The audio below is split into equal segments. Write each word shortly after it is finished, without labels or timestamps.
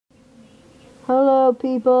Hello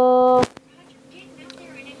people.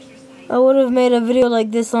 I would have made a video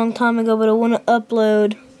like this a long time ago, but I want to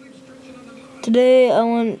upload. Today I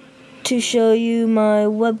want to show you my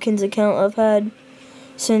webkinz account I've had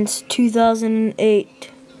since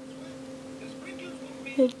 2008.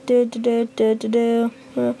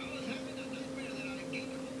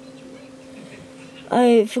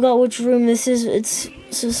 I forgot which room this is. It's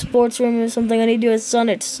a sports room or something. I need to assign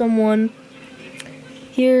it to someone.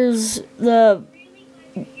 Here's the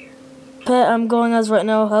pet I'm going as right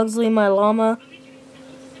now, Huxley, my llama.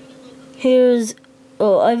 Here's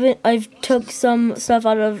I've took some stuff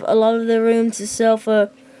out of a lot of the rooms to sell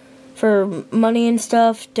for money and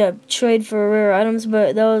stuff to trade for rare items,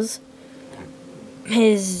 but that was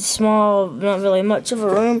his small, not really much of a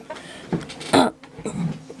room.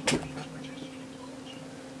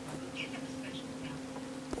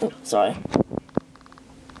 Oh, sorry.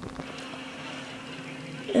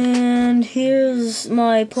 And here's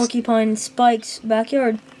my Porcupine Spike's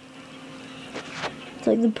backyard. It's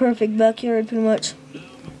like the perfect backyard, pretty much.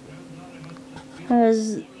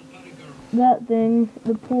 Has that thing,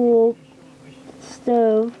 the pool,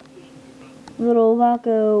 stove, little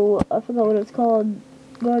Vaco, I forgot what it's called,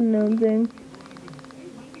 garden gnome thing.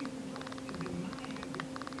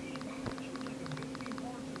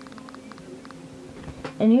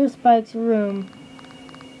 And here's Spike's room.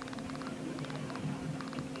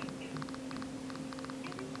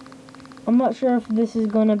 I'm not sure if this is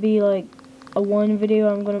gonna be like a one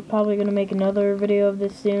video. I'm probably gonna make another video of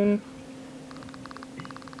this soon.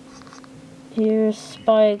 Here's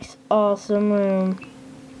Spike's awesome room.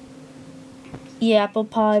 The apple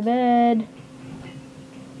pie bed.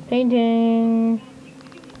 Painting.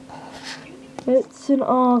 It's an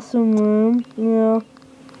awesome room. Yeah.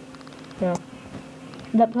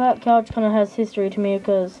 That couch kind of has history to me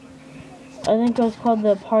because I think it was called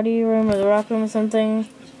the party room or the rock room or something.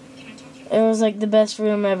 It was like the best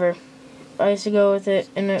room ever. I used to go with it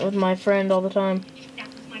with my friend all the time.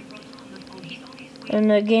 And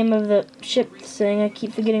the game of the ship thing, I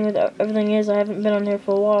keep forgetting what everything is. I haven't been on here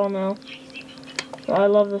for a while now. I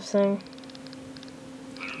love this thing.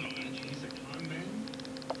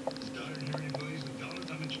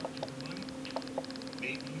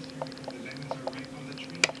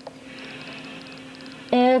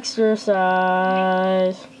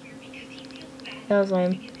 Exercise. That was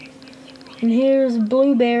lame. And here's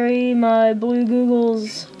Blueberry, my Blue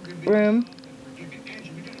Google's room.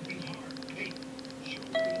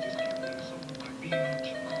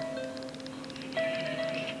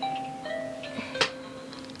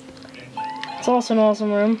 It's also an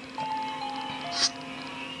awesome room.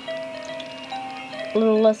 A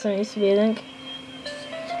little less than it used to be, I think.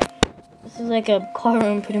 This is like a car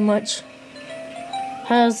room, pretty much.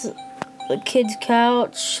 Has the kid's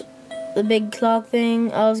couch, the big clock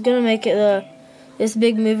thing. I was gonna make it this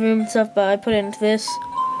big movie room and stuff, but I put it into this.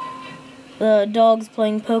 The dogs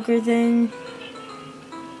playing poker thing.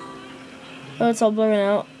 Oh, it's all blurring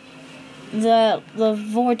out. The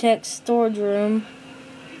vortex storage room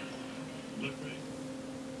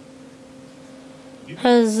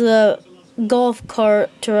has the golf cart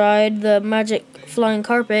to ride, the magic flying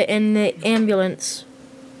carpet, and the ambulance.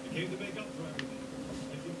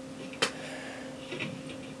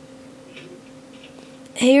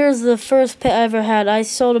 Here's the first pet I ever had. I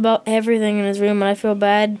sold about everything in his room, and I feel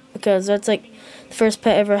bad because that's like the first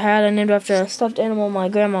pet I ever had. I named it after a stuffed animal my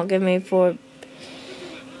grandma gave me for.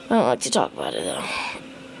 I don't like to talk about it though.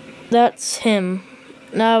 That's him.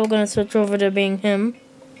 Now we're gonna switch over to being him.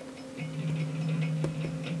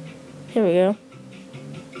 Here we go.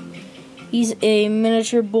 He's a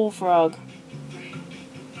miniature bullfrog.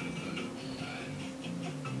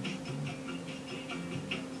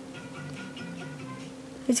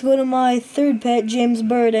 Let's go to my third pet, James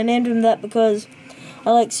Bird. I named him that because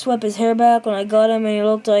I like swept his hair back when I got him and he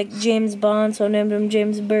looked like James Bond, so I named him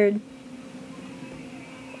James Bird.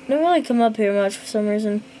 Don't really come up here much for some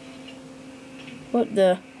reason. What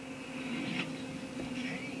the?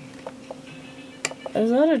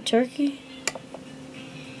 Is that a turkey?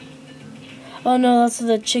 Oh no, that's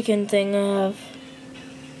the chicken thing I have.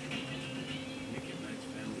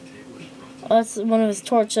 Oh, that's one of his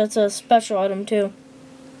torch. That's a special item too.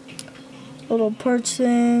 Little perch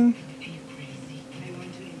thing.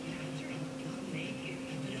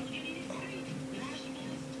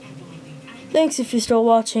 Thanks if you're still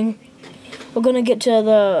watching. We're gonna get to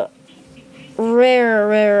the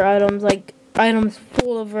rare items, like items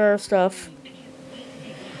full of rare stuff.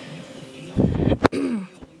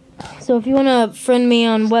 So if you want to friend me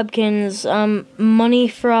on webkinz,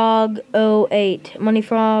 moneyfrog08,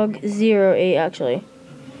 moneyfrog08 actually.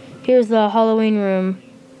 Here's the Halloween room.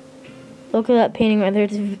 Look at that painting right there.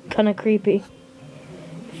 It's kind of creepy.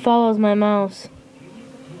 It follows my mouse.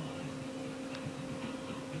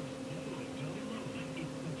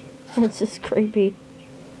 It's just creepy.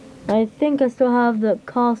 I think I still have the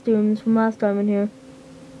costumes from last time in here.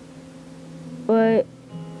 But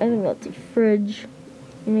I think that's a fridge.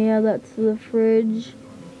 Yeah, that's the fridge.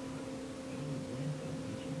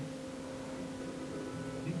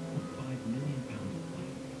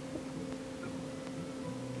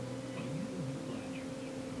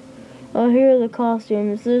 Oh, here are the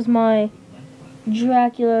costumes. There's my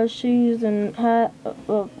Dracula shoes and hat,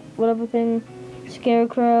 whatever thing,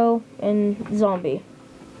 scarecrow, and zombie.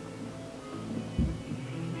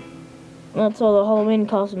 That's all the Halloween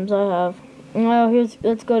costumes I have. Now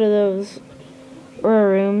let's go to those rare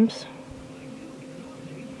rooms.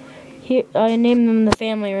 Here, I named them the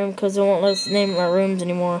family room because they won't let us name our rooms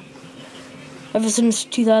anymore. Ever since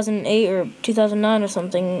 2008 or 2009 or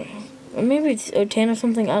something. Or maybe it's 2010 or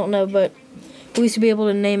something, I don't know, but we used to be able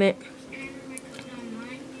to name it.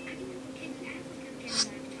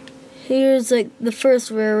 Here's like the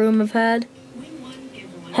first rare room I've had.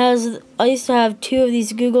 I used to have 2 of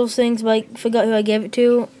these Google things, but I forgot who I gave it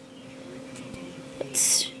to.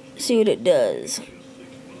 Let's see what it does.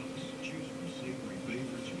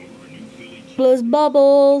 Blows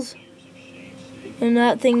bubbles. And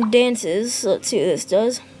that thing dances. Let's see what this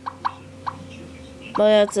does. Oh,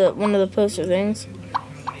 that's one of the poster things.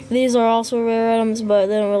 These are also rare items, but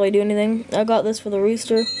they don't really do anything. I got this for the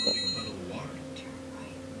rooster.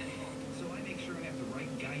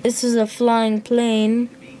 This is a flying plane.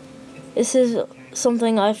 This is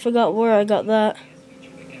something I forgot where I got that.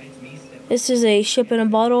 This is a ship in a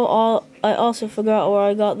bottle. I also forgot where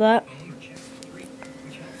I got that.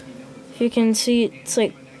 If you can see, it's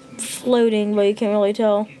like floating, but you can't really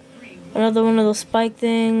tell. Another one of those spike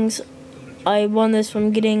things. I won this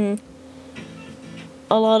from getting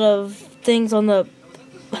a lot of things on the...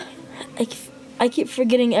 I keep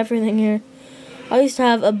forgetting everything here. I used to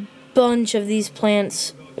have a bunch of these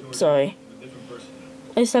plants. Sorry.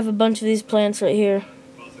 I used to have a bunch of these plants right here.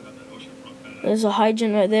 There's a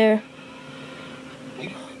hydrant right there.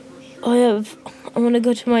 I'm gonna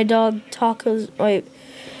go to my dog Taka's, my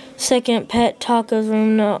second pet Taka's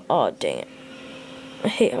room now. Oh, dang it. I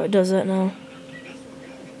hate how it does that now.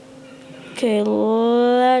 Okay,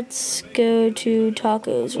 let's go to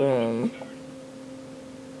Taco's room.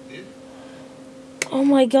 Oh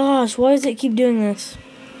my gosh, why does it keep doing this?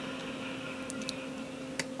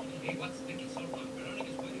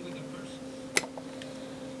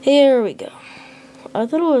 Here we go. I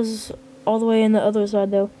thought it was all the way in the other side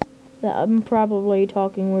though. That I'm probably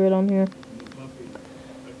talking weird on here.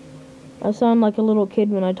 I sound like a little kid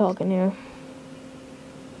when I talk in here.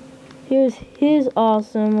 Here's his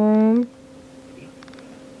awesome room.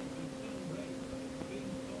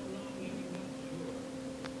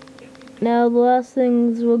 Now the last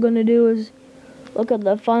things we're gonna do is look at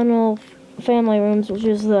the final family rooms, which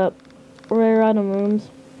is the rare item rooms.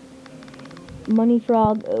 Money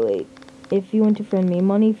Frog 08. If you want to friend me,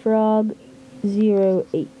 Money Frog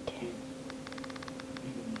 08.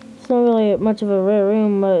 It's not really much of a rare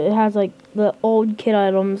room, but it has like the old kid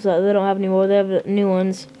items that they don't have anymore. They have the new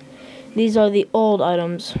ones. These are the old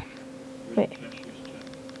items. Wait.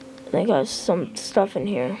 I think I have some stuff in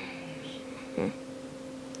here.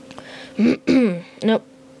 Nope.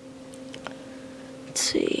 Let's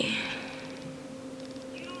see.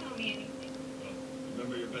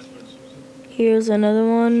 Here's another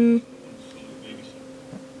one.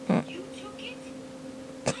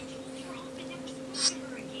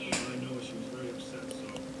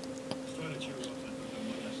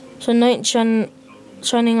 So knight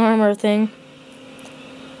shining armor thing.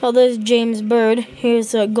 Oh, there's James Bird.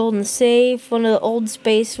 Here's a golden safe. One of the old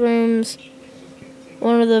space rooms.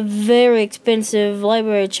 One of the very expensive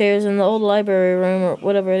library chairs in the old library room, or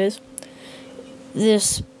whatever it is.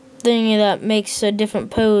 This thing that makes a different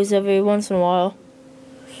pose every once in a while.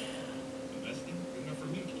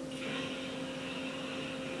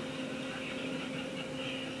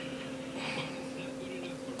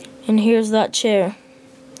 And here's that chair.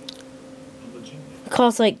 It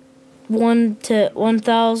costs like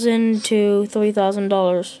 $1,000 to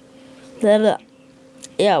 $3,000.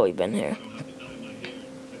 Yeah, we've been here.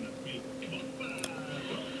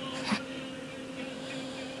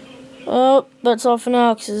 Oh, that's all for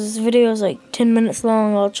now, because this video is like 10 minutes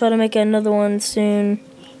long. I'll try to make another one soon.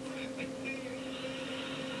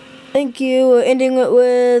 Thank you. We're ending it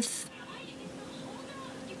with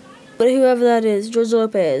whoever that is, George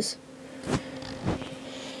Lopez.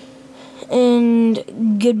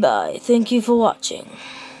 And goodbye. Thank you for watching.